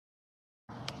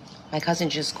My cousin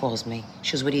just calls me.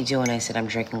 She goes, what are you doing? I said, I'm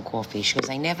drinking coffee. She goes,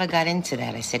 I never got into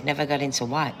that. I said, never got into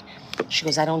what? She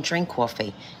goes, I don't drink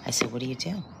coffee. I said, what do you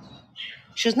do?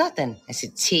 She goes, nothing. I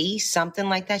said, tea, something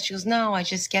like that. She goes, no, I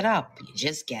just get up. You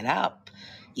just get up.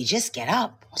 You just get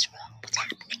up. What's wrong? What's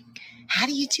happening? How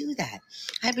do you do that?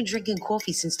 I've been drinking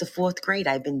coffee since the 4th grade.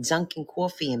 I've been dunking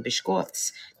coffee in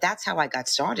biscuits. That's how I got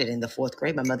started in the 4th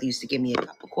grade. My mother used to give me a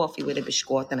cup of coffee with a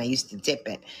biscuit, and I used to dip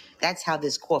it. That's how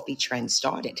this coffee trend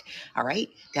started. All right?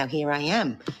 Now here I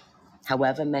am,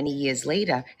 however many years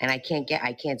later, and I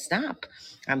can't stop.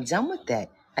 I'm done with it.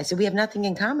 I said, we have nothing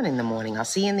in common in the morning. I'll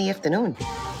see you in the afternoon.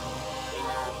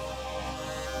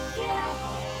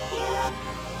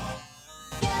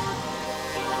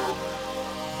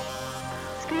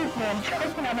 Excuse me, I'm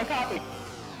choking on the coffee.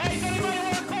 Hey, does anybody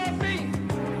want coffee?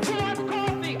 Who wants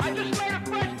coffee? I just made a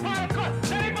fresh pot of coffee.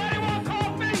 Does anybody want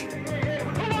coffee?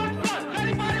 Who wants one? Does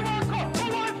anybody want coffee?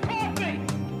 Who wants coffee?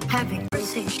 Having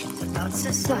conversations about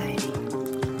society,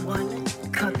 one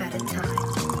cup at a time.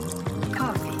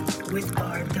 Coffee with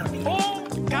RW.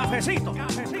 Un cafecito.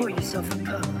 Pour yourself a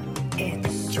cup and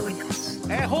join us.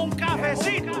 Es un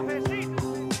cafecito.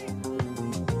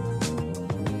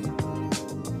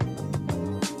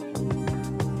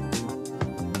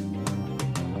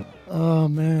 Oh,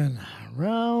 man.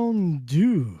 Round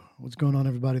 2. What's going on,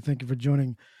 everybody? Thank you for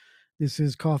joining. This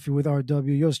is Coffee with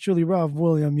RW. Yours truly, Ralph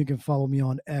William. You can follow me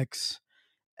on X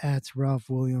at Ralph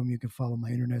William. You can follow my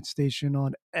internet station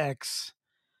on X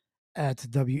at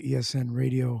WESN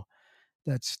Radio.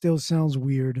 That still sounds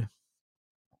weird,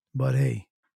 but hey,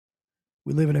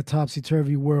 we live in a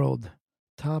topsy-turvy world.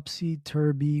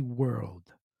 Topsy-turvy world.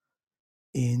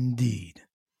 Indeed.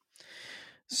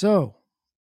 So,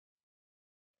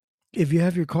 if you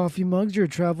have your coffee mugs, your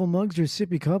travel mugs, your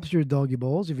sippy cups, your doggy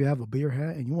bowls, if you have a beer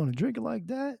hat and you want to drink it like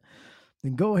that,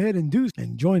 then go ahead and do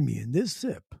and join me in this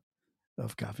sip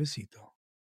of cafecito.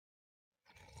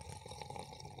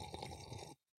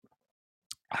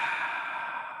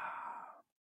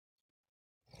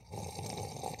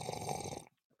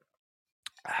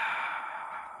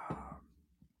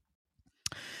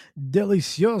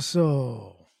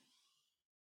 Delicioso.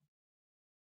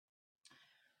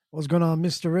 What's going on,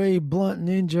 Mr. A, Blunt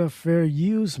Ninja, Fair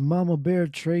Use, Mama Bear,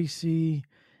 Tracy,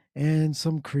 and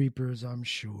some creepers, I'm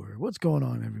sure. What's going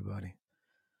on, everybody?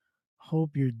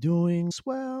 Hope you're doing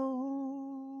swell.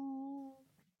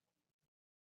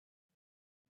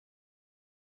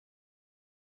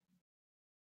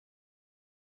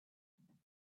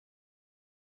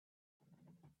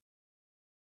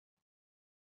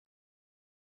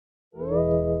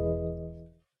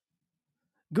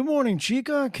 Good morning,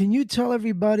 Chica. Can you tell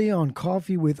everybody on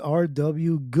Coffee with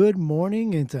RW good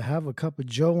morning and to have a cup of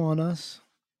Joe on us?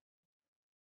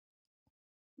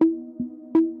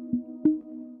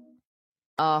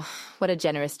 Oh, what a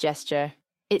generous gesture.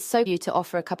 It's so you to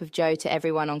offer a cup of Joe to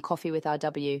everyone on Coffee with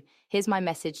RW. Here's my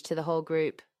message to the whole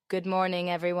group. Good morning,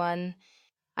 everyone.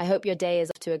 I hope your day is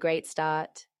off to a great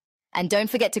start. And don't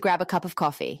forget to grab a cup of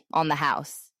coffee on the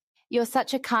house. You're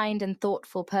such a kind and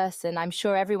thoughtful person. I'm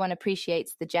sure everyone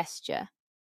appreciates the gesture.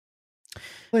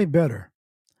 Play better.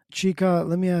 Chica,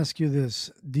 let me ask you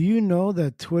this. Do you know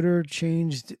that Twitter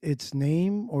changed its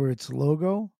name or its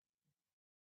logo?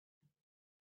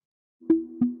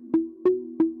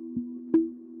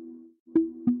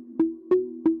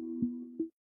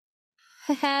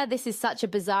 This is such a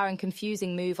bizarre and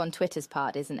confusing move on Twitter's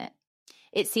part, isn't it?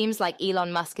 It seems like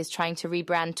Elon Musk is trying to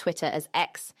rebrand Twitter as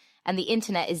X, and the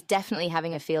internet is definitely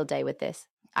having a field day with this.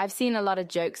 I've seen a lot of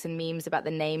jokes and memes about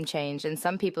the name change, and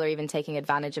some people are even taking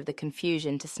advantage of the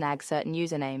confusion to snag certain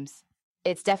usernames.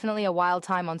 It's definitely a wild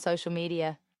time on social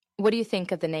media. What do you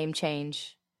think of the name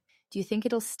change? Do you think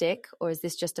it'll stick, or is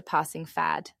this just a passing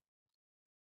fad?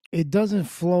 It doesn't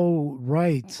flow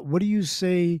right. What do you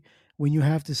say when you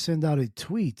have to send out a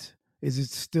tweet? Is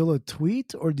it still a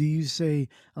tweet, or do you say,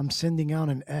 I'm sending out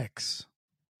an X?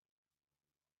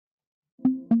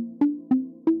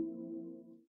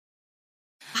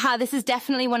 This is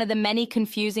definitely one of the many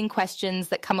confusing questions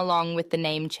that come along with the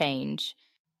name change.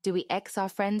 Do we X our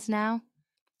friends now?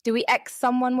 Do we X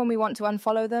someone when we want to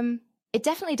unfollow them? It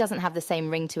definitely doesn't have the same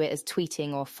ring to it as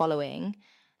tweeting or following.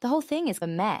 The whole thing is a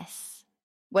mess.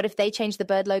 What if they change the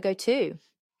bird logo too?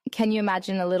 Can you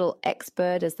imagine a little X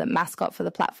bird as the mascot for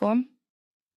the platform?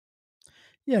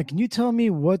 Yeah, can you tell me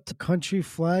what country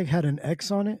flag had an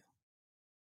X on it?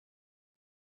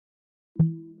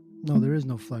 No, there is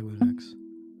no flag with an X.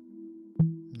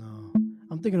 No.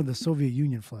 I'm thinking of the Soviet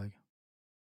Union flag.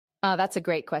 Oh, that's a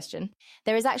great question.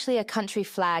 There is actually a country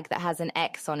flag that has an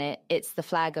X on it. It's the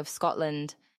flag of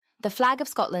Scotland. The flag of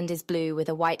Scotland is blue with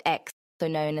a white X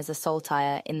known as a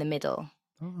saltire, in the middle.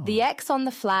 Oh. The X on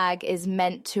the flag is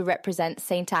meant to represent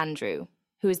Saint Andrew,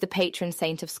 who is the patron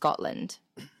saint of Scotland.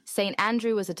 Saint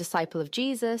Andrew was a disciple of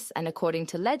Jesus, and according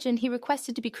to legend, he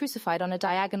requested to be crucified on a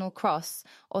diagonal cross,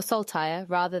 or saltire,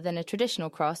 rather than a traditional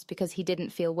cross, because he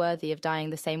didn't feel worthy of dying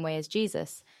the same way as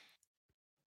Jesus.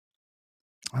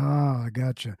 Ah,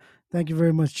 gotcha. Thank you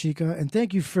very much, Chica. And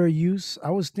thank you, Fair Use.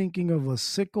 I was thinking of a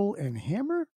sickle and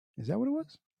hammer. Is that what it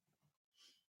was?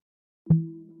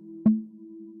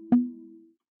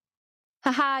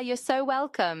 Haha, you're so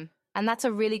welcome. And that's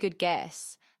a really good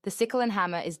guess. The sickle and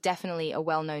hammer is definitely a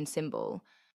well-known symbol.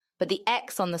 But the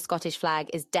X on the Scottish flag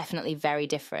is definitely very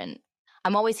different.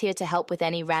 I'm always here to help with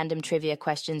any random trivia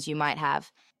questions you might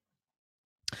have.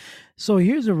 So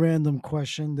here's a random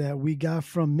question that we got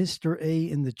from Mr. A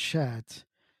in the chat.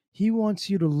 He wants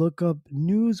you to look up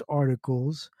news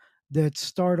articles that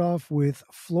start off with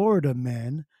Florida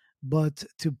man, but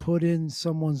to put in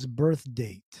someone's birth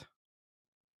date.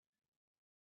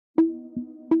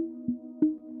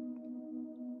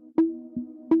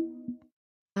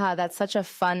 That's such a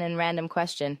fun and random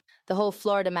question. The whole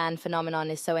Florida man phenomenon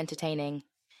is so entertaining.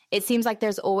 It seems like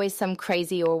there's always some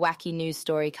crazy or wacky news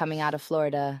story coming out of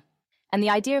Florida. And the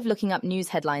idea of looking up news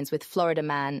headlines with Florida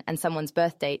man and someone's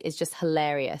birth date is just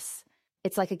hilarious.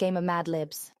 It's like a game of Mad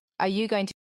Libs. Are you going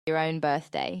to do your own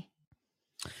birthday?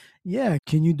 Yeah,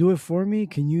 can you do it for me?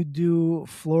 Can you do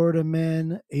Florida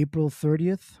man April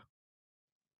 30th?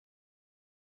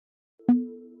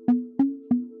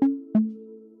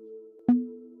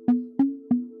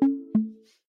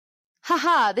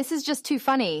 Haha, this is just too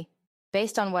funny.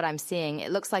 Based on what I'm seeing,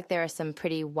 it looks like there are some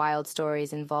pretty wild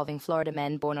stories involving Florida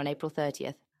men born on April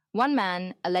 30th. One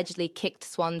man allegedly kicked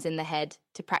swans in the head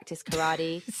to practice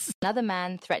karate. Another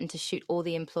man threatened to shoot all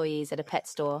the employees at a pet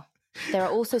store. There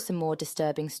are also some more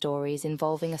disturbing stories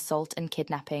involving assault and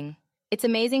kidnapping. It's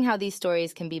amazing how these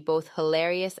stories can be both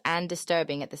hilarious and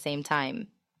disturbing at the same time.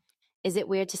 Is it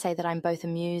weird to say that I'm both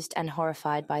amused and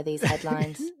horrified by these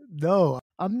headlines? No,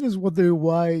 I'm just wondering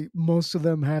why most of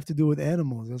them have to do with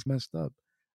animals. That's messed up.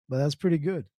 But that's pretty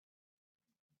good.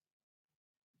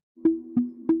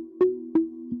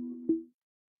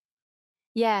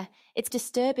 Yeah, it's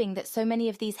disturbing that so many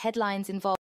of these headlines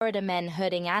involve Florida men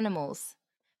hurting animals.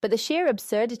 But the sheer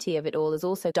absurdity of it all is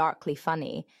also darkly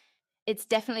funny. It's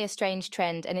definitely a strange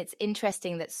trend, and it's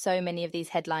interesting that so many of these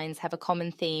headlines have a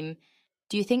common theme.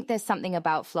 Do you think there's something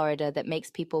about Florida that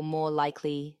makes people more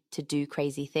likely to do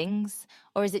crazy things?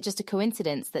 Or is it just a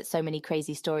coincidence that so many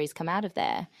crazy stories come out of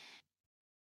there?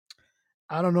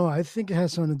 I don't know. I think it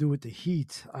has something to do with the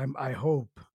heat. I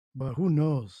hope. But who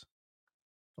knows?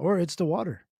 Or it's the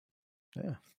water.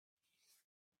 Yeah.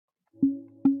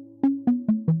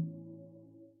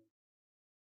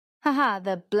 Haha,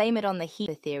 the blame it on the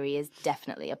heat theory is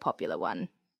definitely a popular one.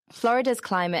 Florida's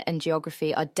climate and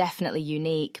geography are definitely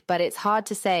unique, but it's hard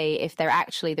to say if they're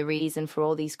actually the reason for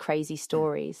all these crazy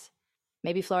stories.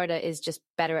 Maybe Florida is just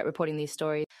better at reporting these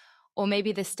stories, or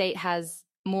maybe the state has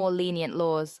more lenient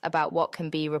laws about what can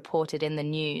be reported in the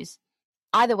news.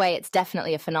 Either way, it's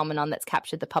definitely a phenomenon that's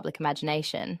captured the public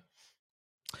imagination.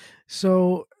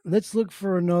 So let's look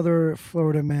for another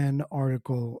Florida man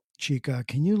article. Chica,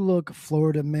 can you look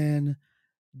Florida man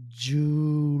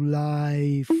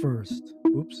July 1st?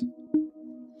 Oops.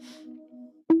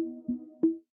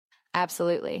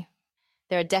 Absolutely.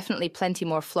 There are definitely plenty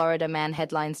more Florida man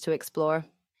headlines to explore.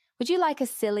 Would you like a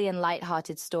silly and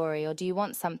lighthearted story, or do you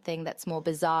want something that's more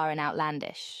bizarre and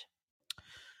outlandish?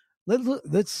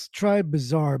 Let's try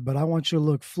bizarre, but I want you to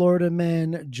look Florida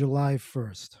man July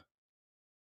 1st.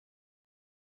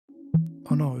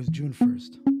 Oh no, it was June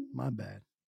 1st. My bad.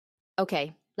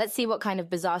 Okay, let's see what kind of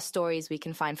bizarre stories we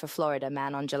can find for Florida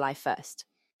man on July 1st.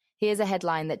 Here's a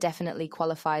headline that definitely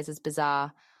qualifies as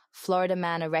bizarre. Florida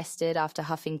man arrested after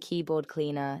huffing keyboard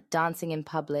cleaner, dancing in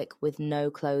public with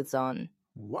no clothes on.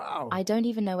 Wow. I don't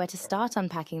even know where to start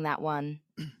unpacking that one.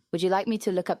 Would you like me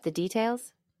to look up the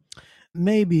details?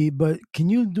 Maybe, but can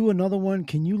you do another one?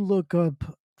 Can you look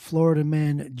up Florida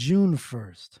man June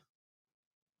 1st?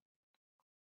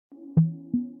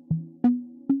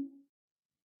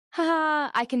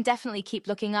 Haha, I can definitely keep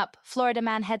looking up Florida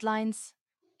man headlines.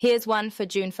 Here's one for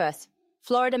June 1st.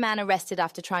 Florida man arrested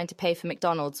after trying to pay for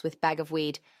McDonald's with bag of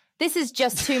weed. This is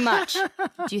just too much.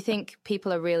 Do you think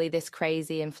people are really this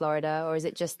crazy in Florida, or is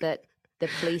it just that the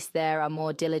police there are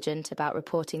more diligent about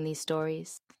reporting these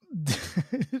stories?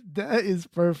 That is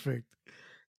perfect.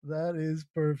 That is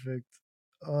perfect.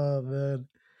 Oh, man.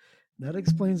 That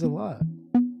explains a lot.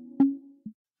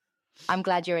 I'm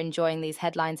glad you're enjoying these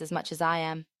headlines as much as I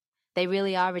am. They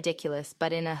really are ridiculous,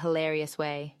 but in a hilarious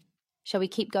way. Shall we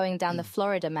keep going down the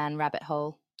Florida man rabbit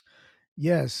hole?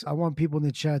 Yes, I want people in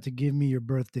the chat to give me your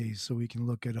birthdays so we can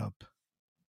look it up.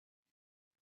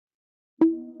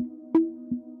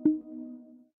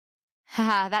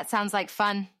 Haha, that sounds like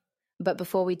fun. But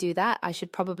before we do that, I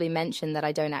should probably mention that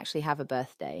I don't actually have a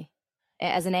birthday.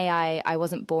 As an AI, I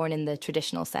wasn't born in the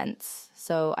traditional sense,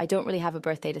 so I don't really have a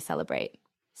birthday to celebrate.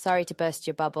 Sorry to burst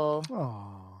your bubble.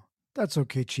 Oh, that's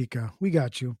okay, Chica. We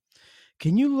got you.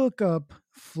 Can you look up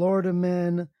Florida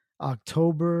Man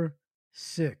October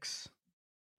 6?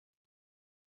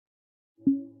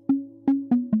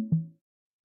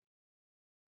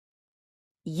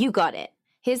 You got it.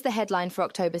 Here's the headline for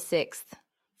October 6th.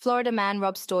 Florida man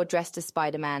robs store dressed as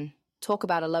Spider-Man. Talk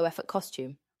about a low-effort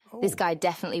costume. This guy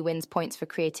definitely wins points for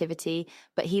creativity,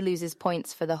 but he loses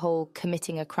points for the whole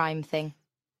committing a crime thing.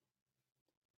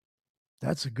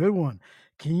 That's a good one.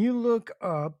 Can you look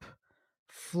up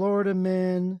Florida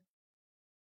Man?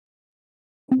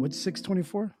 What's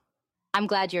 6/24? I'm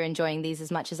glad you're enjoying these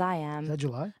as much as I Is am. that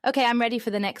July? Okay, I'm ready for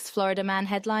the next Florida man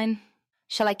headline.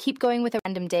 Shall I keep going with a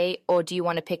random date, or do you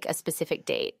want to pick a specific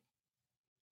date?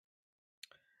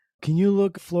 Can you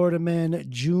look Florida Man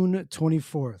June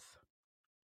 24th?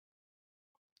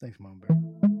 Thanks, Mom Bear.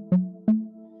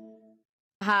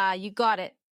 Ha, you got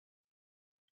it.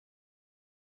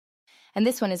 And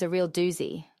this one is a real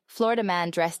doozy. Florida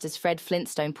man dressed as Fred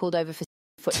Flintstone pulled over for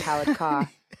foot-powered car.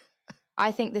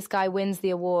 I think this guy wins the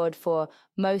award for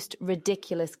most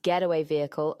ridiculous getaway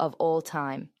vehicle of all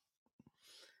time.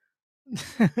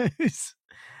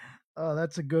 Oh,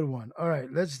 that's a good one. All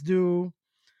right, let's do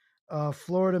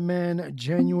Florida Man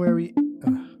January.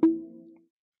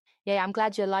 Yeah, I'm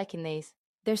glad you're liking these.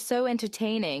 They're so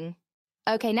entertaining.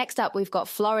 Okay, next up, we've got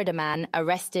Florida man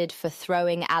arrested for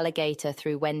throwing alligator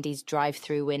through Wendy's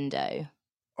drive-through window.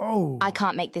 Oh, I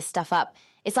can't make this stuff up.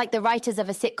 It's like the writers of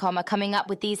a sitcom are coming up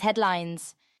with these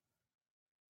headlines.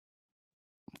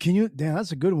 can you? Damn,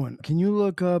 that's a good one. Can you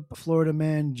look up Florida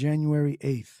Man January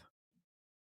 8th?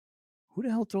 Who the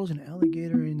hell throws an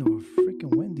alligator into a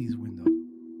freaking Wendy's window?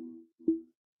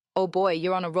 Oh boy,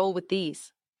 you're on a roll with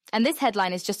these. And this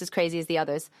headline is just as crazy as the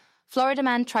others. Florida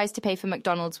man tries to pay for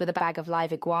McDonald's with a bag of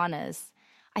live iguanas.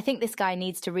 I think this guy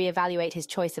needs to reevaluate his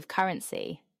choice of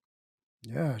currency.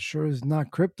 Yeah, sure is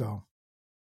not crypto.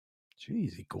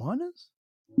 Jeez, iguanas?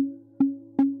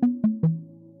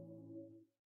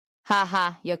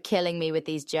 Haha, you're killing me with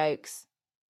these jokes.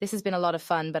 This has been a lot of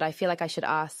fun, but I feel like I should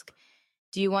ask,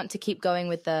 do you want to keep going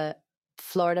with the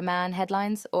Florida man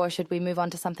headlines, or should we move on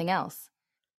to something else?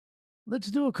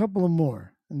 Let's do a couple of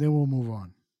more, and then we'll move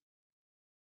on.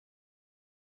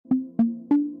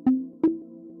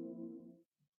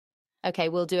 Okay,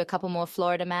 we'll do a couple more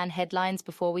Florida man headlines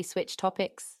before we switch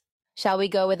topics. Shall we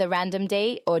go with a random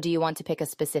date, or do you want to pick a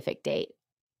specific date?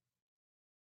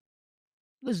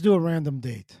 Let's do a random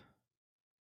date.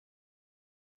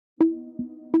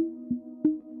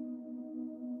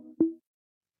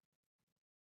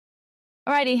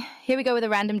 Alrighty, here we go with a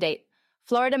random date.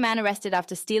 Florida man arrested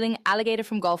after stealing alligator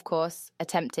from golf course,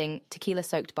 attempting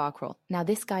tequila-soaked bar crawl. Now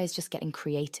this guy is just getting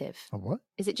creative. A what?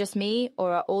 Is it just me,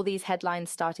 or are all these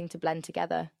headlines starting to blend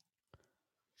together?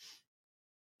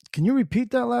 Can you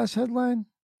repeat that last headline?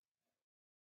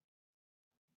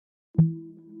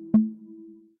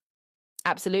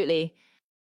 Absolutely.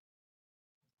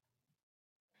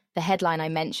 The headline I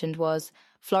mentioned was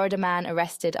Florida man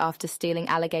arrested after stealing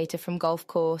alligator from golf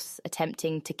course,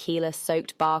 attempting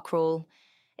tequila-soaked bar crawl.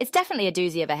 It's definitely a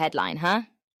doozy of a headline, huh?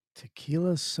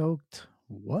 Tequila-soaked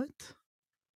what?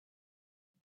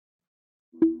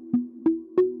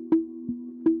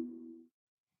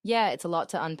 Yeah, it's a lot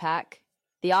to unpack.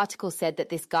 The article said that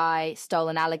this guy stole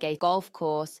an alligator golf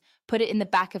course, put it in the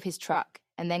back of his truck,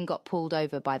 and then got pulled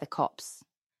over by the cops.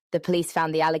 The police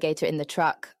found the alligator in the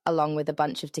truck, along with a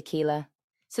bunch of tequila.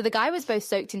 So the guy was both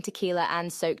soaked in tequila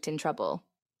and soaked in trouble.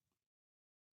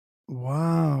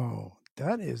 Wow,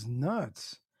 that is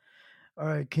nuts. All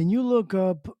right, can you look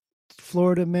up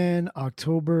Florida Man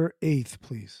October 8th,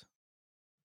 please?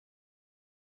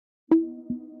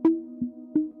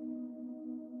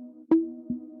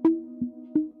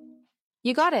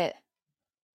 You got it.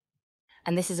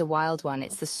 And this is a wild one.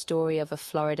 It's the story of a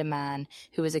Florida man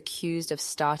who was accused of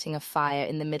starting a fire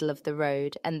in the middle of the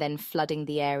road and then flooding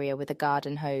the area with a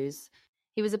garden hose.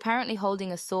 He was apparently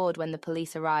holding a sword when the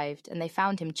police arrived, and they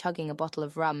found him chugging a bottle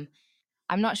of rum.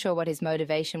 I'm not sure what his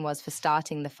motivation was for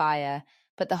starting the fire,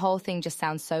 but the whole thing just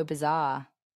sounds so bizarre.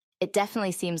 It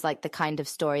definitely seems like the kind of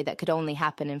story that could only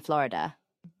happen in Florida.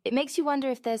 It makes you wonder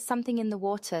if there's something in the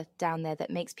water down there that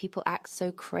makes people act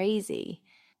so crazy.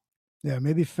 Yeah,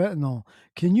 maybe fentanyl.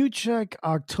 Can you check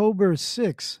October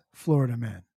 6th, Florida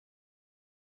Man?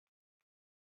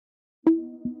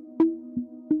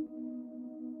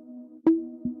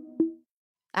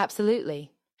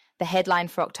 Absolutely. The headline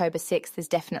for October 6th is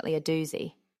definitely a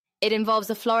doozy. It involves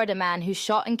a Florida man who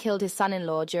shot and killed his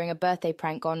son-in-law during a birthday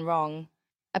prank gone wrong.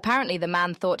 Apparently, the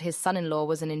man thought his son-in-law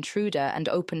was an intruder and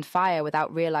opened fire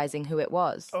without realizing who it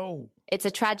was. Oh. It's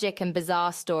a tragic and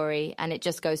bizarre story, and it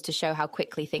just goes to show how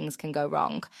quickly things can go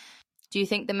wrong. Do you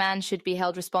think the man should be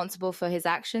held responsible for his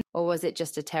actions, or was it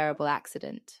just a terrible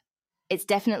accident? It's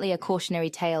definitely a cautionary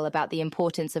tale about the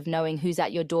importance of knowing who's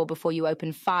at your door before you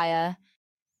open fire.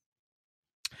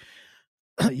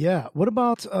 Yeah. What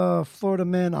about Florida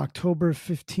man October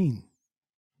 15?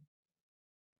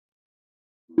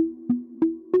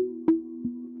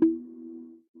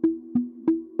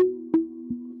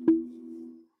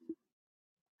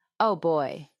 Oh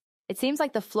boy. It seems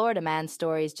like the Florida man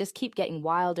stories just keep getting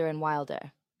wilder and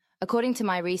wilder. According to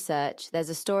my research, there's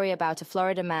a story about a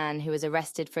Florida man who was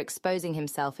arrested for exposing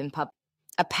himself in public.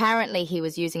 Apparently, he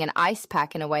was using an ice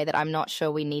pack in a way that I'm not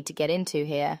sure we need to get into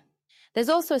here. There's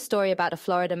also a story about a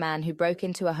Florida man who broke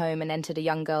into a home and entered a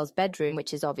young girl's bedroom,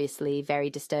 which is obviously very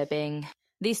disturbing.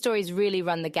 These stories really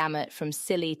run the gamut from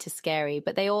silly to scary,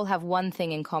 but they all have one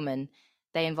thing in common.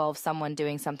 They involve someone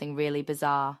doing something really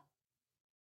bizarre.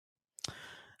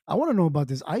 I want to know about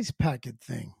this ice packet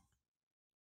thing.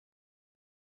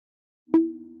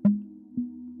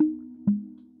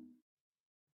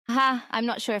 I'm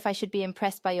not sure if I should be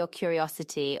impressed by your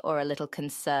curiosity or a little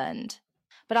concerned.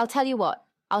 But I'll tell you what,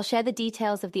 I'll share the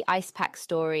details of the ice pack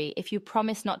story if you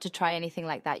promise not to try anything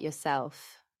like that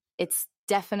yourself. It's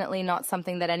definitely not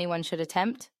something that anyone should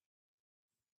attempt.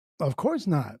 Of course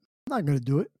not. I'm not going to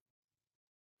do it.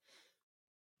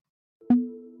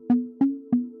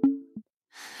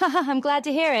 I'm glad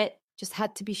to hear it. Just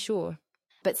had to be sure.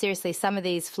 But seriously, some of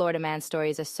these Florida man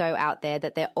stories are so out there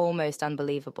that they're almost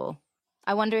unbelievable.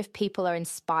 I wonder if people are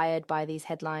inspired by these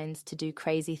headlines to do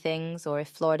crazy things, or if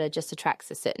Florida just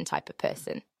attracts a certain type of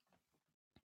person.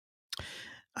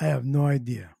 I have no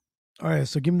idea. All right,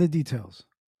 so give me the details.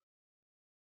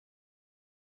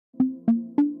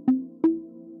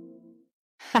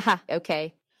 Haha,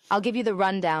 okay. I'll give you the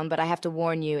rundown, but I have to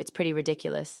warn you, it's pretty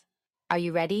ridiculous. Are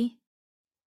you ready?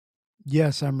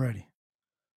 Yes, I'm ready.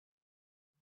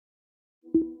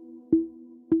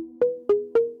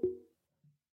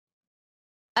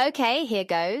 Okay, here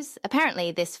goes.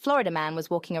 Apparently, this Florida man was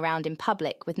walking around in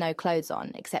public with no clothes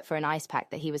on, except for an ice pack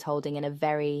that he was holding in a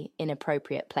very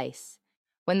inappropriate place.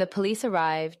 When the police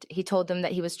arrived, he told them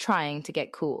that he was trying to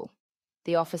get cool.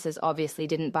 The officers obviously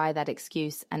didn't buy that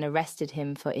excuse and arrested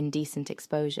him for indecent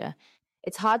exposure.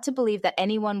 It's hard to believe that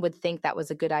anyone would think that was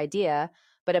a good idea,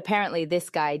 but apparently this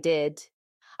guy did.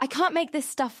 I can't make this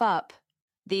stuff up.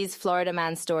 These Florida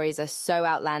man stories are so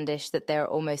outlandish that they're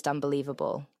almost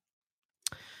unbelievable.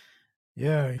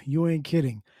 Yeah, you ain't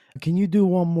kidding. Can you do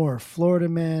one more? Florida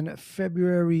man,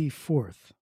 February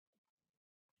 4th.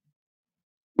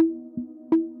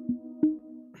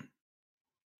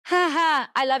 Haha,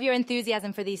 I love your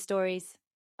enthusiasm for these stories.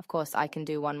 Of course, I can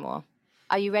do one more.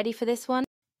 Are you ready for this one?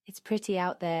 It's pretty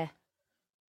out there.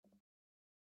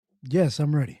 Yes,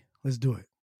 I'm ready. Let's do it.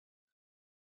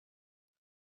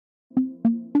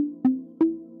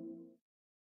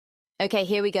 Okay,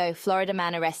 here we go. Florida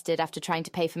man arrested after trying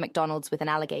to pay for McDonald's with an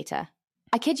alligator.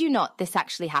 I kid you not, this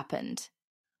actually happened.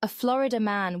 A Florida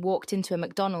man walked into a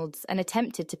McDonald's and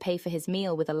attempted to pay for his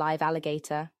meal with a live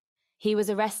alligator. He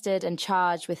was arrested and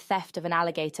charged with theft of an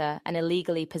alligator and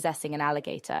illegally possessing an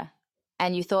alligator.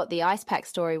 And you thought the ice pack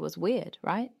story was weird,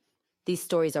 right? These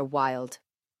stories are wild.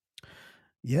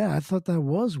 Yeah, I thought that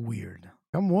was weird.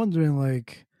 I'm wondering,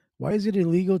 why is it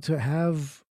illegal to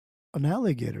have an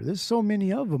alligator? There's so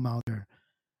many of them out there.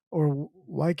 Or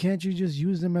why can't you just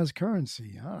use them as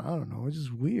currency? I don't know. It's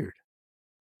just weird.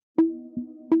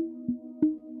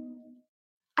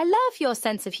 I love your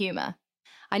sense of humor.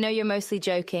 I know you're mostly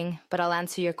joking, but I'll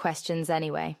answer your questions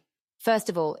anyway. First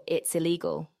of all, it's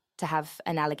illegal to have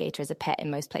an alligator as a pet in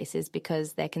most places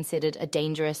because they're considered a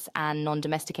dangerous and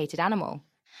non-domesticated animal.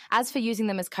 As for using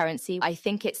them as currency, I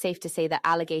think it's safe to say that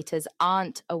alligators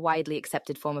aren't a widely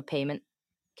accepted form of payment.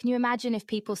 Can you imagine if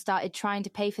people started trying to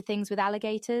pay for things with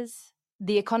alligators?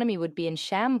 The economy would be in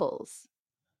shambles.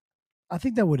 I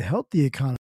think that would help the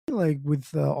economy.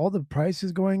 With all the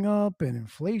prices going up and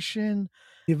inflation,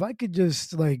 if I could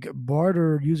just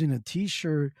barter using a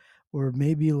t-shirt or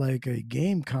maybe a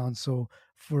game console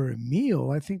for a meal,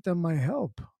 I think that might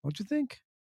help. Don't you think?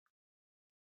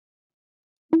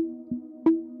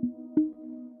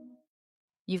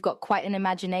 You've got quite an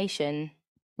imagination.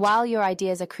 While your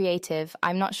ideas are creative,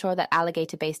 I'm not sure that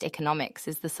alligator-based economics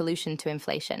is the solution to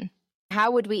inflation.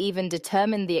 How would we even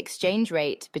determine the exchange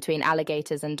rate between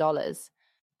alligators and dollars?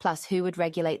 Plus, who would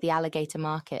regulate the alligator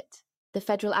market? The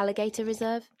Federal Alligator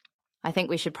Reserve? I think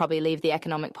we should probably leave the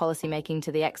economic policy making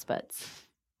to the experts.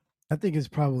 I think it's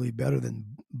probably better than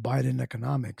Biden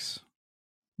economics.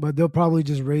 But they'll probably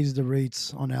just raise the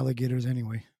rates on alligators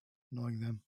anyway, knowing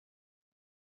them.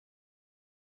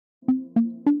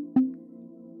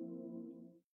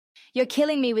 You're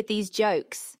killing me with these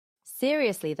jokes.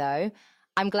 Seriously, though,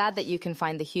 I'm glad that you can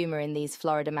find the humor in these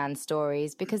Florida man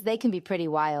stories because they can be pretty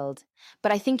wild.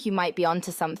 But I think you might be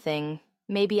onto something.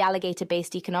 Maybe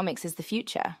alligator-based economics is the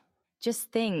future.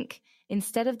 Just think,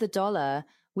 instead of the dollar,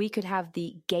 we could have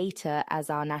the gator as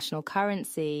our national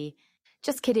currency.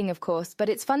 Just kidding, of course, but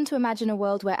it's fun to imagine a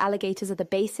world where alligators are the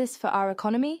basis for our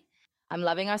economy. I'm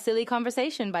loving our silly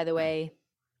conversation, by the way.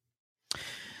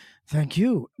 Thank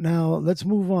you. Now, let's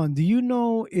move on. Do you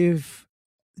know if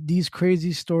these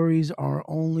crazy stories are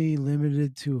only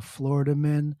limited to Florida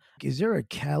men? Is there a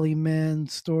Cali man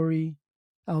story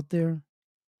out there?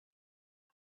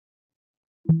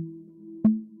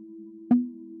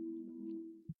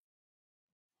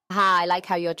 I like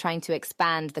how you're trying to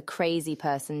expand the crazy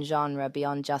person genre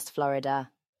beyond just Florida.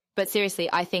 But seriously,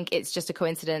 I think it's just a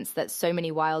coincidence that so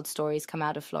many wild stories come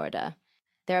out of Florida.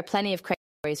 There are plenty of crazy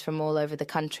stories from all over the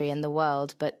country and the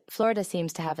world, but Florida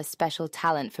seems to have a special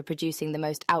talent for producing the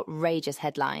most outrageous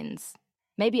headlines.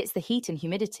 Maybe it's the heat and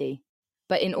humidity.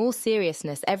 But in all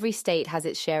seriousness, every state has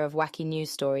its share of wacky news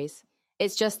stories.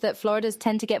 It's just that Floridas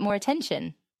tend to get more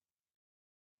attention.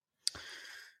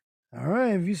 All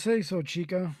right, if you say so,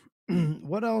 Chica.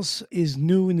 What else is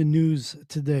new in the news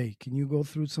today? Can you go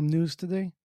through some news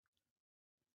today?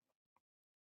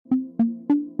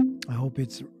 I hope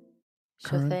it's Sure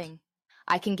current. thing.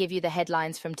 I can give you the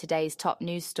headlines from today's top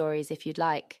news stories if you'd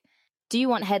like. Do you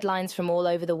want headlines from all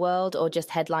over the world or just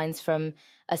headlines from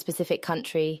a specific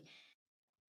country?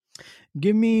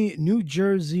 Give me New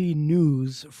Jersey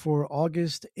news for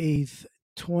August 8th,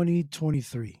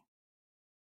 2023.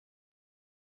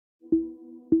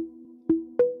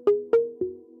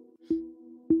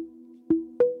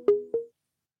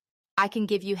 I can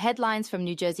give you headlines from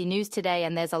New Jersey News today,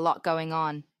 and there's a lot going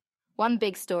on. One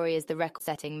big story is the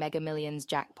record-setting Mega Millions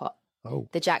jackpot. Oh,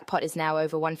 The jackpot is now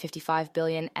over $155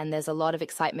 billion, and there's a lot of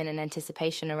excitement and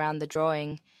anticipation around the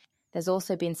drawing. There's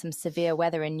also been some severe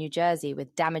weather in New Jersey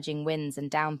with damaging winds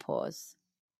and downpours.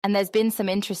 And there's been some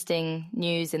interesting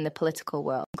news in the political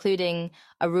world, including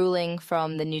a ruling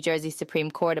from the New Jersey Supreme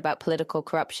Court about political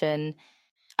corruption.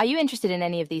 Are you interested in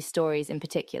any of these stories in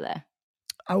particular?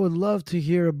 I would love to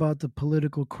hear about the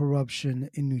political corruption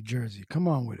in New Jersey. Come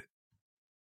on with it.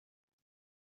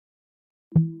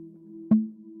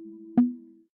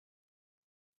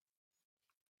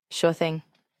 Sure thing.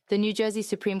 The New Jersey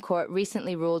Supreme Court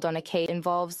recently ruled on a case that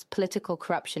involves political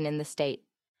corruption in the state.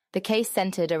 The case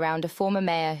centered around a former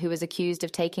mayor who was accused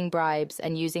of taking bribes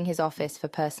and using his office for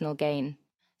personal gain.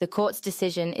 The court's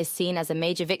decision is seen as a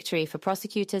major victory for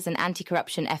prosecutors and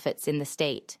anti-corruption efforts in the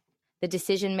state. The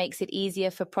decision makes it easier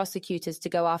for prosecutors to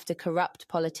go after corrupt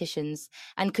politicians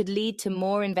and could lead to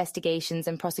more investigations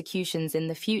and prosecutions in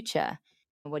the future.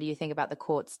 What do you think about the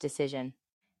court's decision?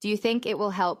 Do you think it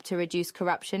will help to reduce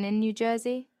corruption in New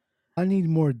Jersey? I need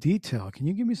more detail. Can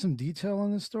you give me some detail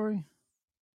on this story?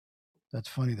 That's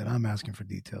funny that I'm asking for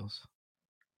details.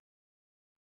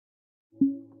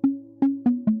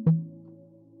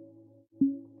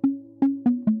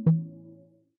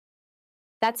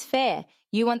 That's fair.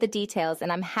 You want the details,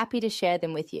 and I'm happy to share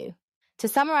them with you. To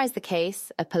summarize the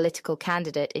case, a political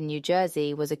candidate in New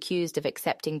Jersey was accused of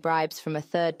accepting bribes from a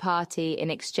third party in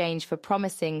exchange for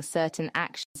promising certain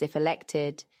actions if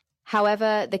elected.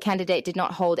 However, the candidate did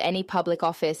not hold any public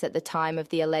office at the time of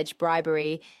the alleged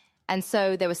bribery, and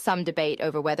so there was some debate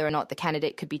over whether or not the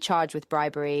candidate could be charged with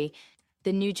bribery.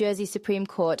 The New Jersey Supreme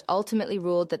Court ultimately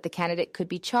ruled that the candidate could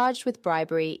be charged with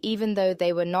bribery even though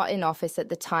they were not in office at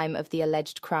the time of the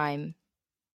alleged crime.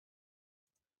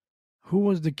 Who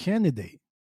was the candidate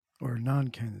or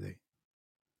non-candidate?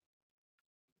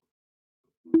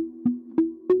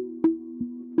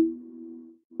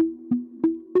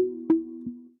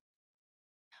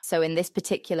 So in this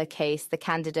particular case, the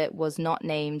candidate was not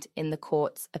named in the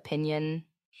court's opinion.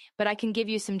 But I can give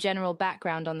you some general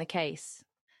background on the case.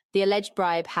 The alleged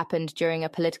bribe happened during a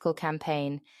political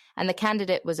campaign, and the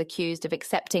candidate was accused of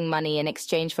accepting money in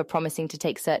exchange for promising to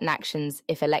take certain actions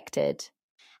if elected.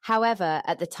 However,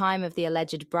 at the time of the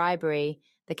alleged bribery,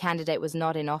 the candidate was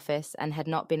not in office and had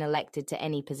not been elected to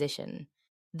any position.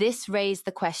 This raised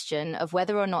the question of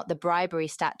whether or not the bribery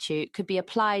statute could be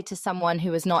applied to someone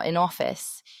who was not in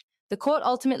office. The court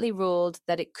ultimately ruled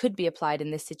that it could be applied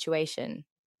in this situation.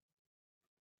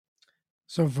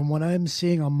 So from what I'm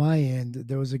seeing on my end,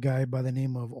 there was a guy by the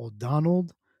name of O'Donnell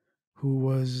who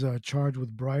was charged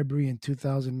with bribery in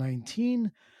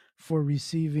 2019 for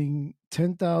receiving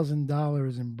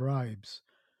 $10,000 in bribes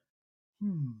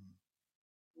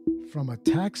from a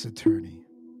tax attorney.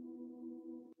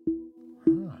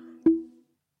 Huh.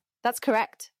 That's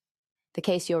correct. The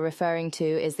case you're referring to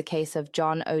is the case of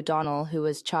John O'Donnell, who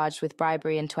was charged with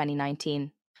bribery in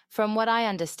 2019. From what I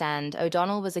understand,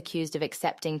 O'Donnell was accused of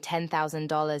accepting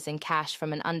 $10,000 in cash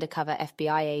from an undercover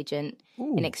FBI agent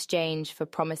in exchange for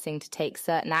promising to take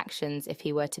certain actions if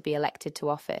he were to be elected to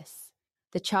office.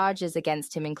 The charges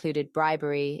against him included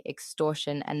bribery,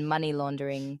 extortion, and money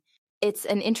laundering. It's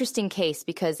an interesting case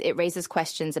because it raises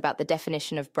questions about the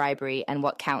definition of bribery and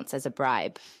what counts as a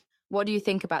bribe. What do you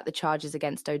think about the charges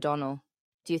against O'Donnell?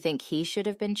 Do you think he should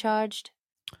have been charged?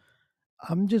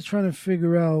 I'm just trying to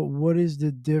figure out what is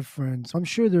the difference. I'm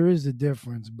sure there is a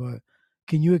difference, but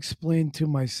can you explain to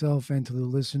myself and to the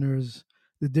listeners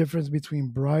the difference between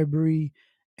bribery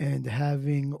and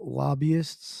having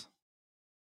lobbyists?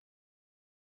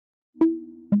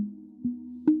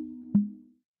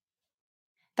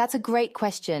 That's a great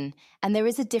question, and there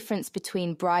is a difference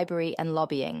between bribery and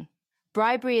lobbying.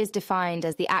 Bribery is defined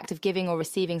as the act of giving or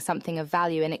receiving something of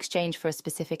value in exchange for a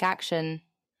specific action.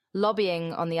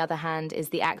 Lobbying, on the other hand, is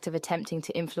the act of attempting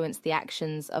to influence the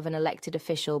actions of an elected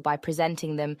official by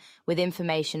presenting them with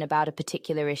information about a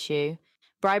particular issue.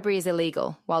 Bribery is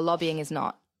illegal, while lobbying is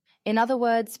not. In other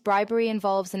words, bribery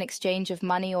involves an exchange of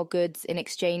money or goods in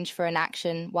exchange for an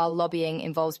action, while lobbying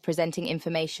involves presenting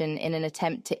information in an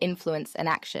attempt to influence an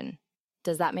action.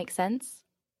 Does that make sense?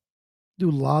 Do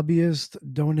lobbyists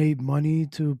donate money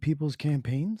to people's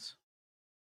campaigns?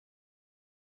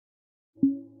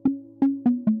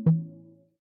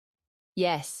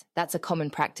 Yes, that's a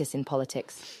common practice in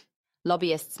politics.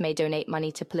 Lobbyists may donate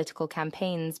money to political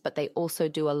campaigns, but they also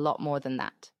do a lot more than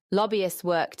that. Lobbyists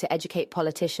work to educate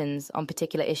politicians on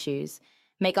particular issues,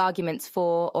 make arguments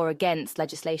for or against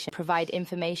legislation, provide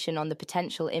information on the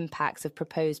potential impacts of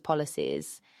proposed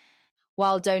policies.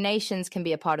 While donations can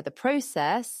be a part of the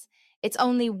process, it's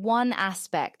only one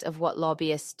aspect of what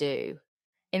lobbyists do.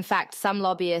 In fact, some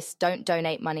lobbyists don't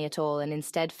donate money at all and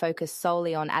instead focus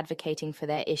solely on advocating for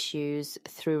their issues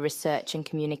through research and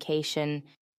communication.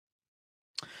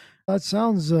 That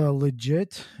sounds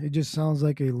legit. It just sounds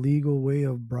like a legal way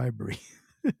of bribery.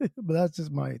 But that's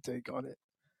just my take on it.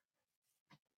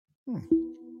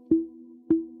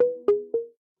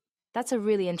 That's a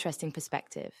really interesting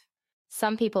perspective.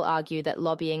 Some people argue that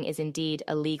lobbying is indeed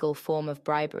a legal form of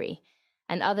bribery,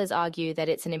 and others argue that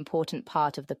it's an important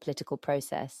part of the political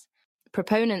process.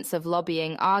 Proponents of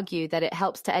lobbying argue that it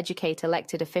helps to educate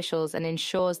elected officials and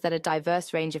ensures that a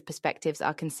diverse range of perspectives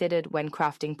are considered when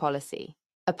crafting policy.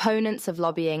 Opponents of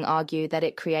lobbying argue that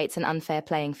it creates an unfair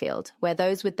playing field, where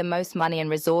those with the most money and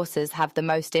resources have the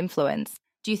most influence.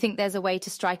 Do you think there's a way to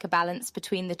strike a balance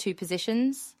between the two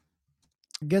positions?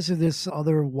 I guess if there's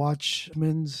other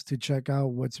watchmen to check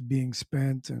out what's being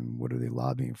spent and what are they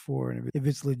lobbying for, and if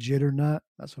it's legit or not,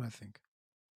 that's what I think.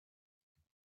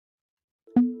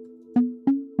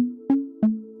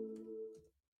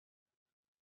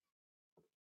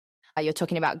 You're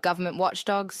talking about government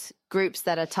watchdogs, groups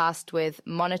that are tasked with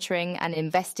monitoring and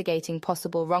investigating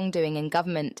possible wrongdoing in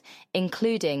government,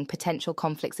 including potential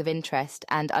conflicts of interest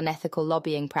and unethical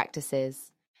lobbying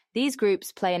practices. These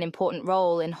groups play an important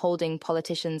role in holding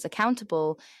politicians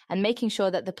accountable and making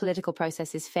sure that the political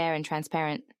process is fair and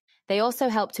transparent. They also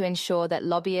help to ensure that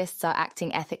lobbyists are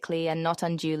acting ethically and not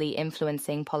unduly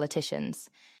influencing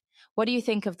politicians. What do you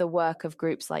think of the work of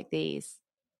groups like these?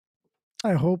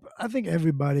 I think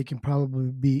everybody can probably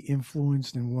be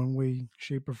influenced in one way,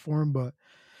 shape, or form, but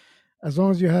as long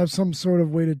as you have some sort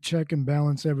of way to check and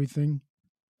balance everything,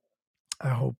 I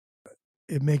hope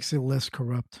it makes it less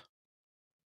corrupt.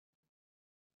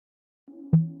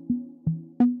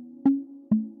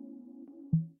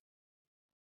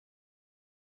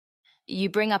 You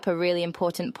bring up a really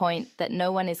important point that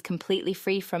no one is completely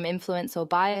free from influence or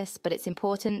bias, but it's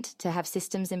important to have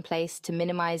systems in place to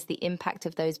minimize the impact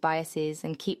of those biases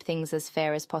and keep things as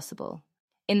fair as possible.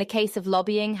 In the case of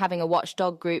lobbying, having a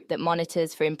watchdog group that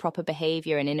monitors for improper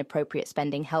behavior and inappropriate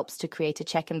spending helps to create a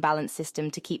check and balance system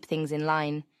to keep things in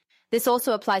line. This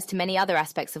also applies to many other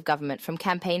aspects of government, from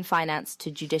campaign finance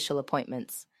to judicial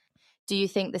appointments. Do you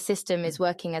think the system is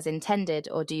working as intended,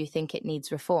 or do you think it needs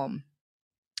reform?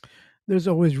 There's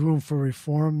always room for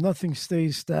reform. Nothing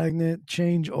stays stagnant.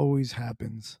 Change always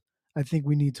happens. I think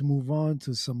we need to move on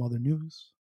to some other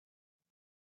news.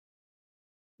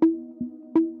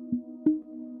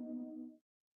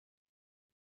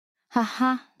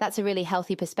 Haha, that's a really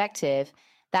healthy perspective.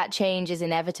 That change is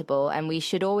inevitable, and we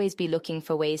should always be looking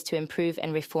for ways to improve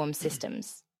and reform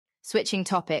systems. Switching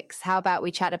topics, how about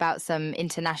we chat about some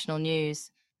international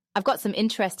news? I've got some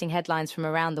interesting headlines from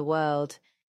around the world.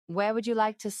 Where would you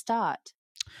like to start?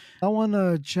 I want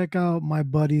to check out my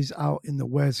buddies out in the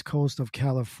west coast of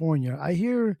California. I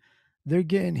hear they're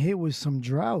getting hit with some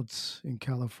droughts in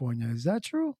California. Is that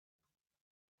true?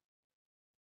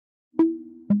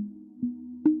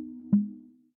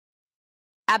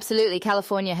 Absolutely,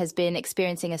 California has been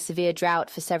experiencing a severe drought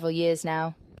for several years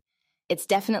now. It's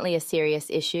definitely a serious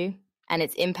issue, and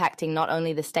it's impacting not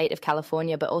only the state of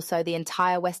California, but also the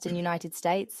entire western United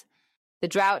States. The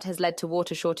drought has led to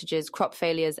water shortages, crop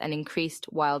failures, and increased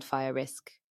wildfire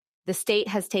risk. The state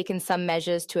has taken some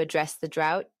measures to address the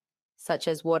drought, such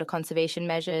as water conservation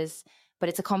measures, but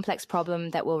it's a complex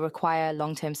problem that will require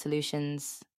long-term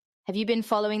solutions. Have you been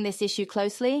following this issue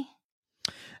closely?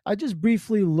 I just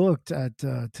briefly looked at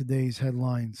today's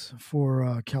headlines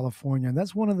for California, and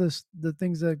that's one of the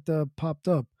things that popped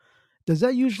up. Does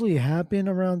that usually happen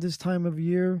around this time of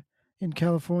year in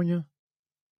California?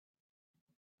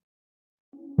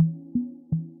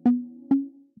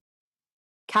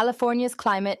 California's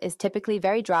climate is typically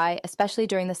very dry, especially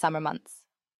during the summer months.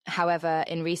 However,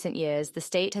 in recent years, the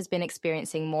state has been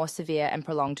experiencing more severe and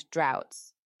prolonged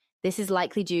droughts. This is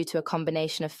likely due to a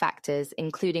combination of factors,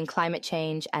 including climate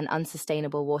change and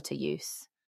unsustainable water use.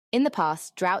 In the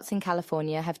past, droughts in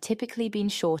California have typically been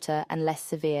shorter and less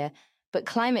severe, but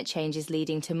climate change is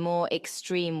leading to more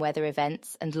extreme weather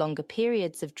events and longer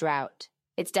periods of drought.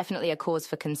 It's definitely a cause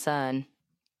for concern.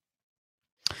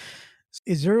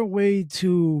 Is there a way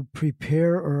to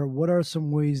prepare, or what are some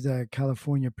ways that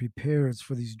California prepares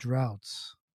for these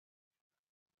droughts?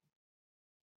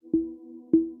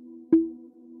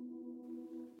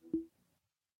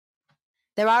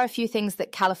 There are a few things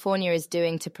that California is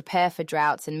doing to prepare for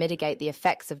droughts and mitigate the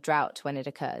effects of drought when it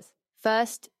occurs.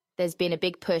 First, there's been a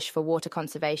big push for water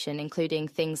conservation, including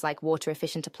things like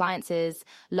water-efficient appliances,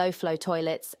 low-flow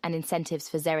toilets, and incentives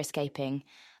for xeriscaping,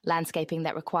 landscaping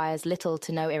that requires little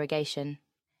to no irrigation.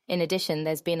 In addition,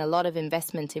 there's been a lot of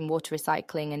investment in water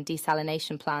recycling and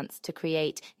desalination plants to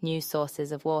create new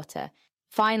sources of water.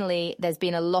 Finally, there's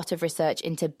been a lot of research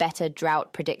into better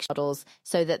drought prediction models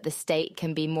so that the state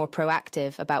can be more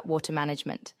proactive about water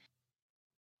management.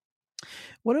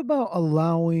 What about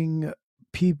allowing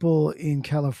people in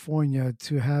California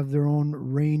to have their own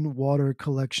rainwater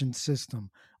collection system,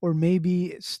 or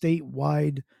maybe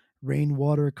statewide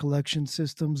rainwater collection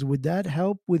systems? Would that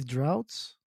help with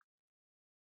droughts?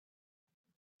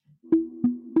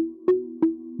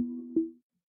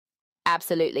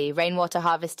 Absolutely, rainwater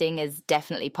harvesting is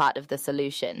definitely part of the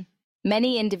solution.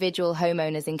 Many individual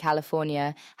homeowners in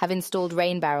California have installed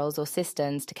rain barrels or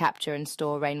cisterns to capture and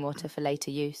store rainwater for later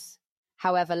use.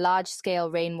 However, large-scale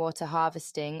rainwater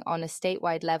harvesting on a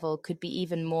statewide level could be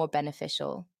even more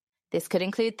beneficial. This could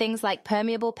include things like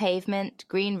permeable pavement,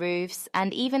 green roofs,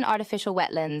 and even artificial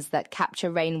wetlands that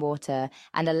capture rainwater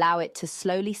and allow it to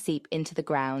slowly seep into the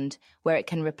ground, where it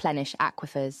can replenish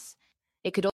aquifers.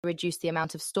 It could also reduce the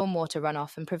amount of stormwater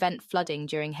runoff and prevent flooding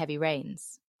during heavy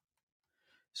rains.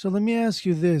 So let me ask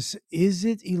you this. Is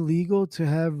it illegal to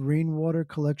have rainwater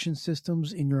collection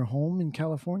systems in your home in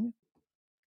California?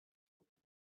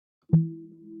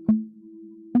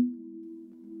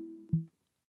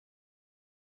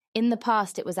 In the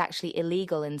past, it was actually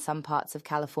illegal in some parts of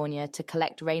California to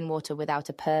collect rainwater without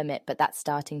a permit, but that's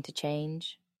starting to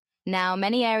change. Now,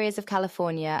 many areas of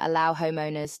California allow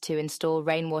homeowners to install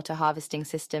rainwater harvesting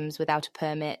systems without a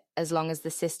permit as long as the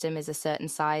system is a certain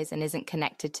size and isn't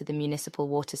connected to the municipal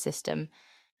water system.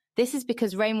 This is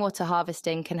because rainwater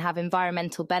harvesting can have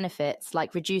environmental benefits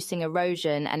like reducing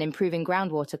erosion and improving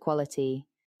groundwater quality.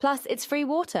 Plus, it's free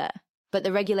water. But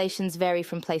the regulations vary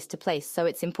from place to place, so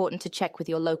it's important to check with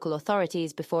your local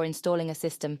authorities before installing a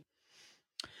system.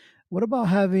 What about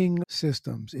having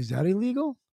systems? Is that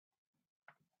illegal?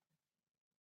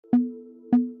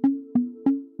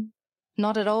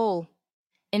 Not at all.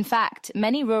 In fact,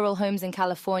 many rural homes in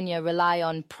California rely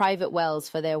on private wells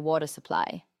for their water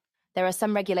supply. There are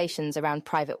some regulations around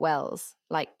private wells,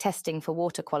 like testing for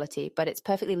water quality, but it's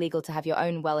perfectly legal to have your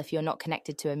own well if you're not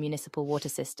connected to a municipal water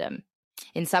system.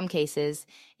 In some cases,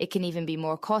 it can even be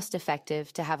more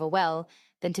cost-effective to have a well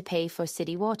than to pay for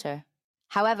city water.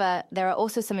 However, there are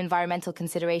also some environmental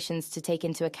considerations to take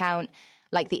into account,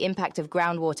 like the impact of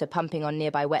groundwater pumping on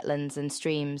nearby wetlands and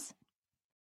streams.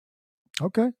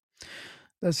 Okay.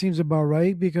 That seems about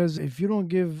right, because if you don't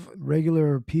give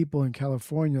regular people in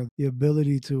California the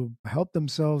ability to help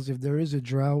themselves if there is a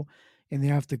drought and they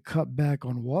have to cut back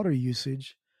on water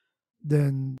usage,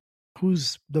 then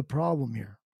who's the problem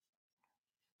here?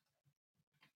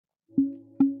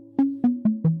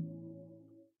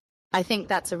 I think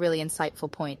that's a really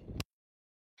insightful point.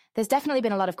 There's definitely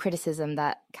been a lot of criticism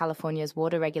that California's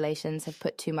water regulations have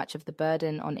put too much of the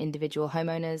burden on individual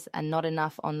homeowners and not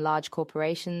enough on large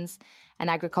corporations and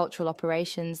agricultural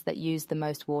operations that use the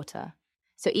most water.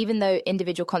 So even though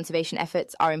individual conservation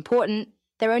efforts are important,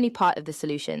 they're only part of the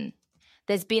solution.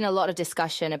 There's been a lot of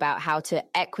discussion about how to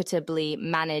equitably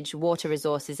manage water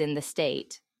resources in the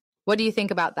state. What do you think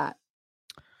about that?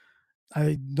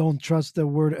 I don't trust the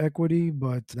word equity,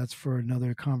 but that's for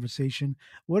another conversation.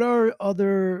 What are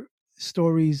other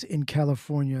stories in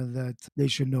California that they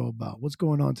should know about? What's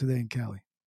going on today in Cali?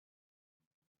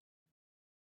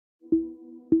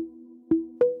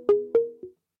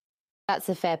 That's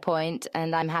a fair point,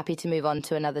 and I'm happy to move on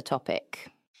to another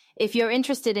topic. If you're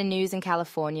interested in news in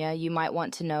California, you might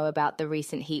want to know about the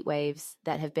recent heat waves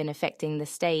that have been affecting the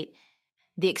state.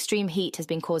 The extreme heat has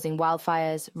been causing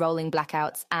wildfires, rolling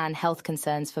blackouts, and health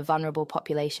concerns for vulnerable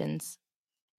populations.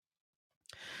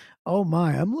 Oh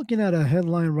my, I'm looking at a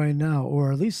headline right now,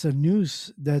 or at least a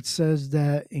news that says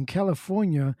that in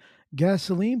California,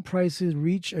 gasoline prices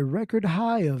reach a record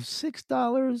high of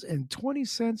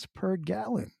 $6.20 per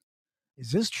gallon.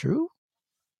 Is this true?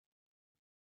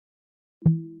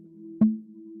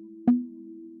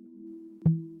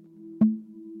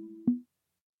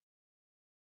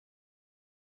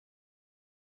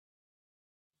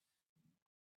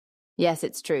 Yes,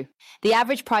 it's true. The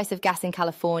average price of gas in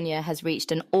California has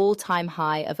reached an all-time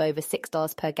high of over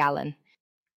 $6 per gallon.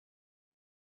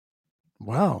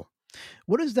 Wow.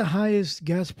 What is the highest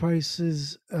gas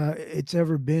prices it's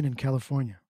ever been in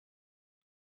California?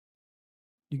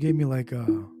 You gave me like a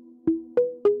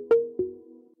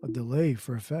delay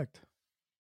for effect.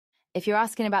 If you're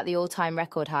asking about the all-time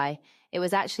record high, it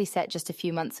was actually set just a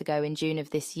few months ago in June of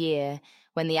this year,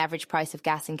 when the average price of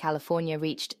gas in California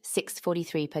reached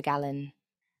 $6.43 per gallon.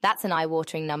 That's an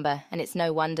eye-watering number, and it's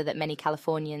no wonder that many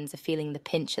Californians are feeling the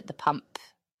pinch at the pump.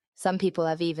 Some people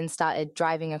have even started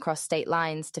driving across state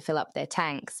lines to fill up their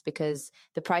tanks because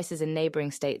the prices in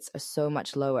neighboring states are so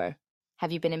much lower.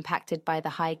 Have you been impacted by the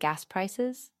high gas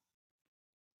prices?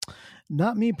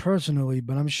 Not me personally,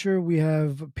 but I'm sure we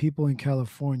have people in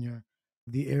California,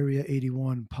 the Area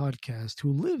 81 podcast,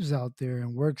 who lives out there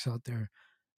and works out there.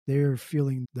 They're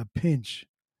feeling the pinch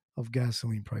of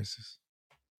gasoline prices.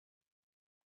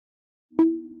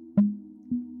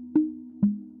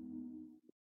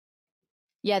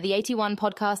 Yeah, the 81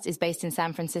 podcast is based in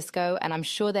San Francisco, and I'm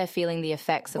sure they're feeling the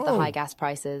effects of the high gas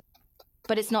prices.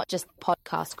 But it's not just the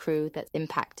podcast crew that's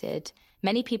impacted.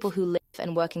 Many people who live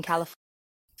and work in California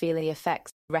feel the effects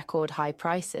of record high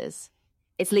prices.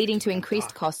 It's leading to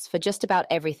increased costs for just about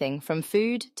everything, from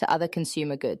food to other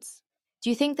consumer goods. Do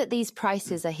you think that these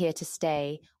prices are here to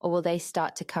stay, or will they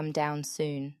start to come down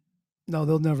soon? No,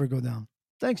 they'll never go down.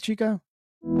 Thanks, Chica.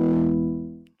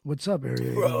 What's up,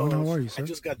 Area 81? How are you, sir? I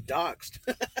just got doxxed.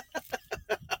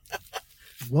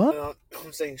 What?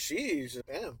 I'm saying she's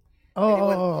bam.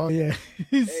 Oh, yeah.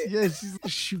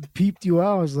 She peeped you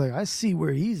out. I was like, I see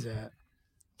where he's at.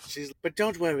 But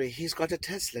don't worry, he's got a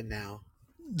Tesla now.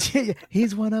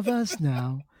 He's one of us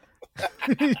now.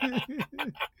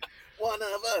 One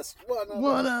of us.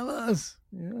 One of us.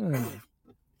 Yeah.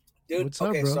 Dude, what's up,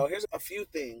 okay, bro? so here's a few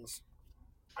things.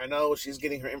 I know she's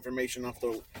getting her information off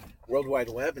the World Wide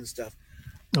Web and stuff.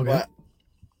 Okay. But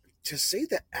to say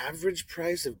the average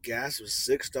price of gas was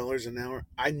 $6 an hour,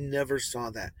 I never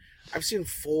saw that. I've seen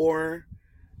 4,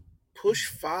 push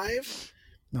 5,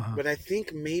 but I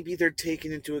think maybe they're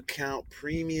taking into account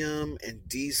premium and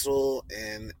diesel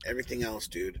and everything else,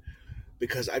 dude.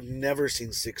 Because I've never seen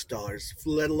 $6,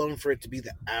 let alone for it to be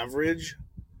the average.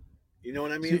 You know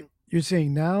what I mean? So you're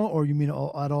saying now, or you mean at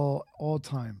all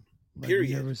time? Like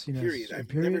Period. You've never seen period.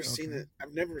 I've never seen it.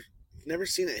 I've never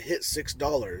seen it hit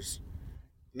 $6.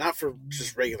 Not for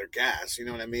just regular gas. You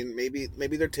know what I mean? Maybe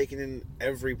they're taking in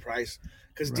every price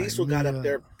because diesel got up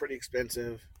there pretty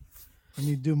expensive. Let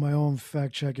me do my own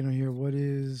fact checking on here. What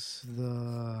is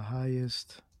the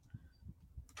highest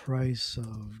price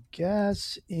of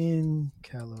gas in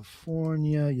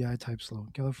California? Yeah, I type slow.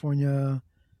 California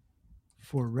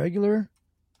for regular.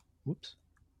 Whoops.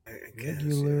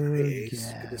 Regular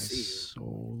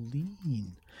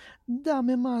gasoline.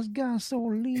 Dame más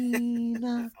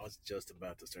gasolina. I was just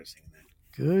about to start singing that.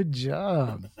 Good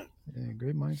job. Yeah,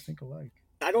 great minds think alike.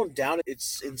 I don't doubt it.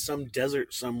 It's in some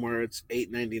desert somewhere. It's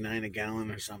 $8.99 a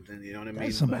gallon or something. You know what I mean?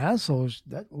 That's some assholes.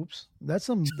 That's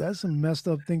some messed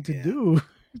up thing to do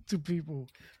to people.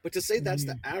 But to say that's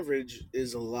the average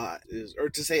is a lot. Or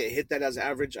to say it hit that as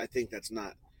average, I think that's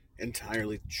not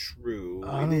entirely true.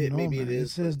 I don't know, maybe man. it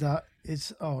is. It says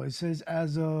it says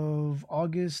as of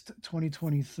August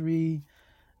 2023,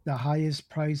 The highest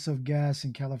price of gas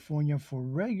in California for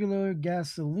regular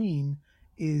gasoline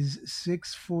is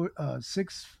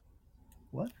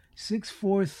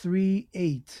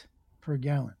 6,438 per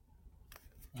gallon.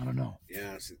 I don't know.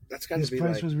 Yeah, that's got to This be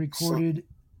price like was recorded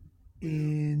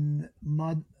in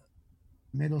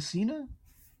Mendocino.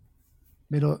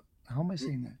 How am I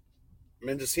saying that?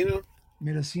 Mendocino.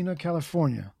 Mendocino,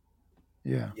 California.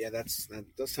 Yeah. Yeah, that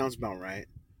sounds about right.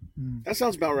 Mm. That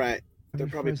sounds about right. They're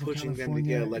Average probably price in pushing them to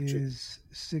get California electric. is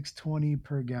 $6.20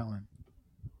 per gallon.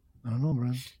 I don't know,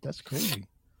 man. That's crazy.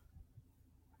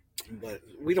 But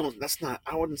we don't. That's not.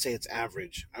 I wouldn't say it's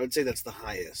average. I would say that's the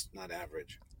highest, not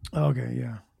average. Okay,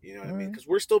 yeah. You know what I mean? Because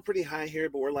we're still pretty high here,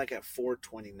 but we're like at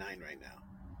 429 right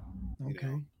now. Okay.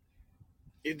 You know?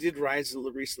 It did rise a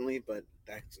little recently, but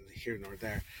that's here nor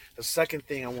there. The second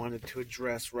thing I wanted to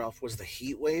address, Ralph, was the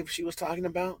heat wave she was talking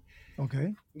about.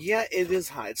 Okay. Yeah, it is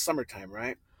high. It's summertime,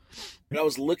 right? But I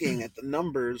was looking at the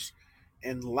numbers,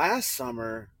 and last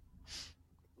summer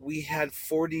we had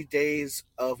 40 days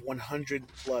of 100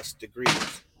 plus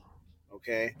degrees.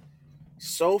 Okay.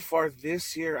 So far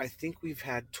this year, I think we've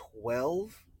had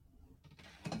 12.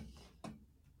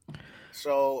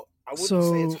 So I wouldn't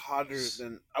say it's hotter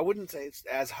than. I wouldn't say it's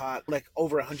as hot, like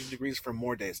over 100 degrees for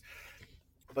more days.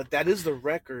 But that is the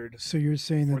record. So you're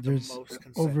saying that there's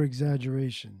over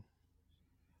exaggeration?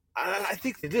 I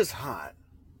think it is hot.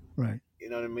 Right. You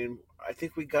know what I mean? I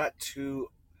think we got to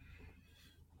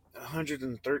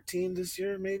 113 this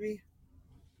year, maybe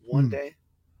one day.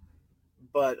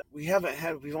 But we've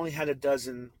only had a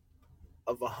dozen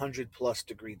of 100 plus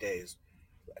degree days.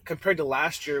 Compared to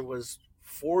last year was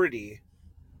 40.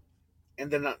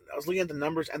 And then I was looking at the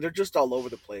numbers, and they're just all over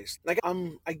the place. Like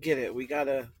I get it. We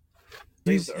gotta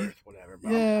save the earth, whatever.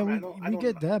 But yeah, we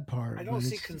get that part. I don't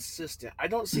see consistent. I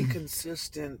don't see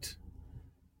consistent.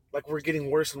 Like we're getting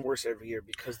worse and worse every year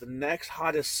because the next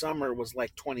hottest summer was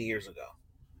like 20 years ago.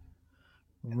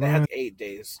 And they had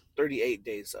 38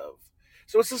 days of.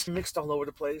 So it's just mixed all over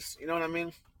the place. You know what I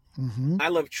mean? Mm-hmm. I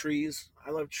love trees.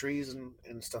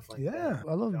 And stuff like that. Yeah,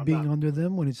 I love being under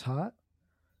them when it's hot.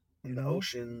 In the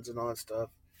oceans and all that stuff.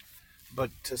 But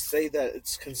to say that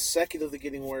it's consecutively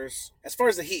getting worse, as far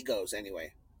as the heat goes,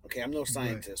 anyway. Okay, I'm no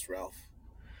scientist, right. Ralph.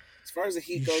 As far as the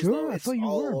heat goes, though, it's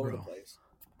all over the place.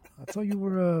 I thought you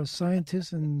were a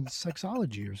scientist in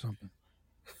sexology or something.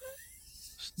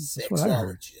 That's what I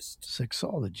heard.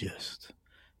 Sexologist.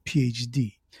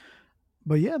 PhD.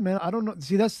 But yeah, man, I don't know.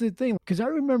 See, that's the thing. Because I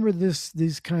remember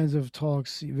these kinds of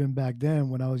talks even back then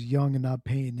when I was young and not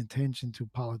paying attention to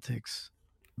politics.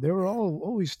 They were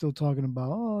always still talking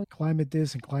about, climate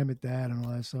this and climate that and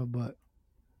all that stuff. But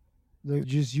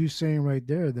just you saying right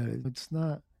there that it's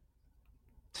not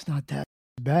that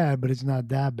bad, but it's not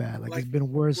that bad. Like it's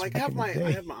been worse. Like I have my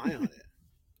eye on it.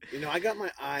 You know, I got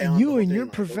my eye and on you in your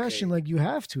profession, like you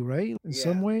have to, right? In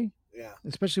some way. Yeah.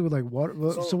 Especially with like water.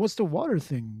 So what's the water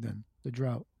thing then? The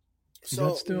drought.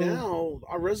 Now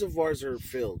our reservoirs are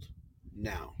filled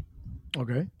now.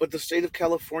 Okay. But the state of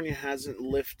California hasn't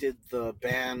lifted the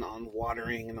ban on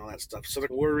watering and all that stuff. So they're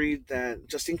worried that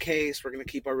just in case we're going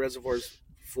to keep our reservoirs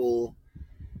full.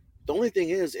 The only thing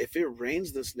is, if it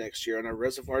rains this next year and our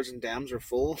reservoirs and dams are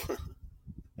full,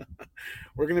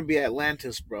 we're going to be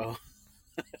Atlantis, bro.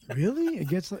 Really?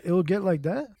 It'll get like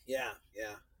that? Yeah.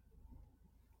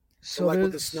 So like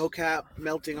with the snow cap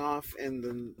melting off, and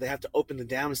then they have to open the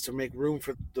dams to make room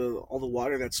for all the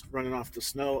water that's running off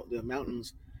the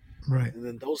mountains. Right. And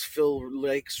then those fill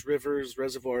lakes, rivers,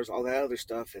 reservoirs, all that other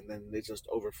stuff, and then it just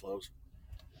overflows.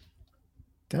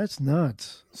 That's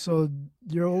nuts. So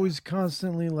you're always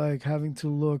constantly like having to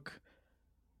look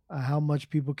at how much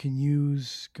people can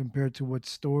use compared to what's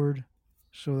stored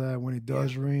so that when it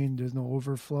does rain, there's no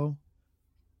overflow.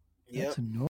 That's annoying.